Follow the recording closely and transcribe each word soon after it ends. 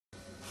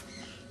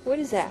What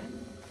is that?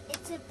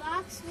 It's a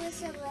box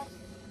with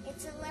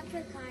it's a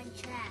leprechaun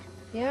trap.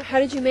 Yeah, how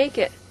did you make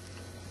it?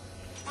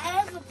 I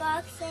have a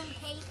box and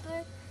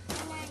paper,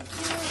 and I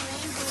drew a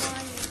rainbow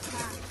on the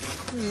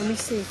top. Let me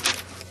see.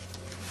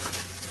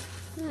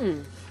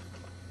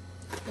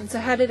 And so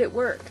how did it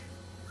work?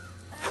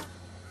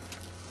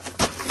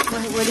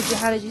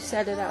 How did you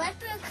set it The up?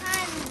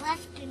 leprechaun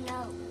left a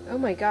note. Oh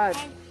my God.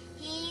 And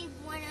he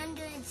went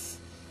under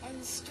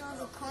and stole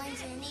the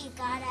coins, and he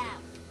got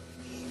out.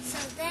 So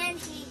then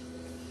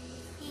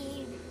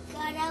he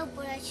got out,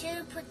 but I should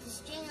have put the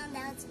string on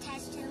that was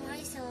attached to him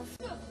myself.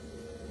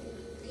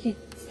 Can you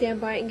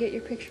stand by it and get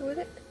your picture with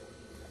it?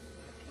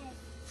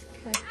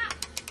 Okay. Okay.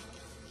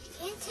 You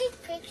can't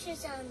take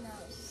pictures on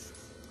those.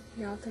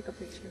 Here, I'll take a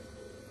picture.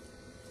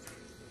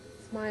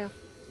 Smile.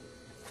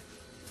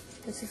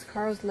 This is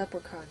Carl's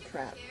leprechaun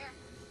trap.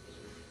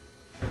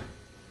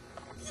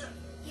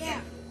 Yeah.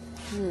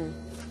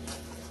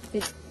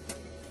 It,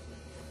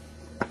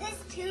 This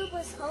tube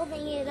was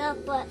holding it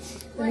up, but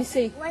Let me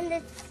see. when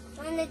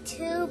the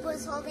tube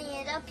was holding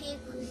it up, he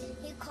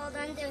called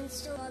under and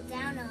stood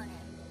down on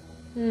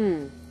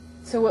it.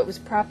 So it was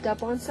propped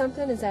up on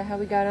something? Is that how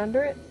we got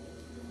under it?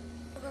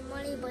 The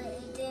money, but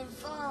it didn't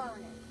fall on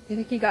it. You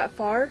think he got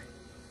far?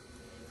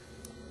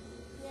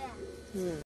 Yeah.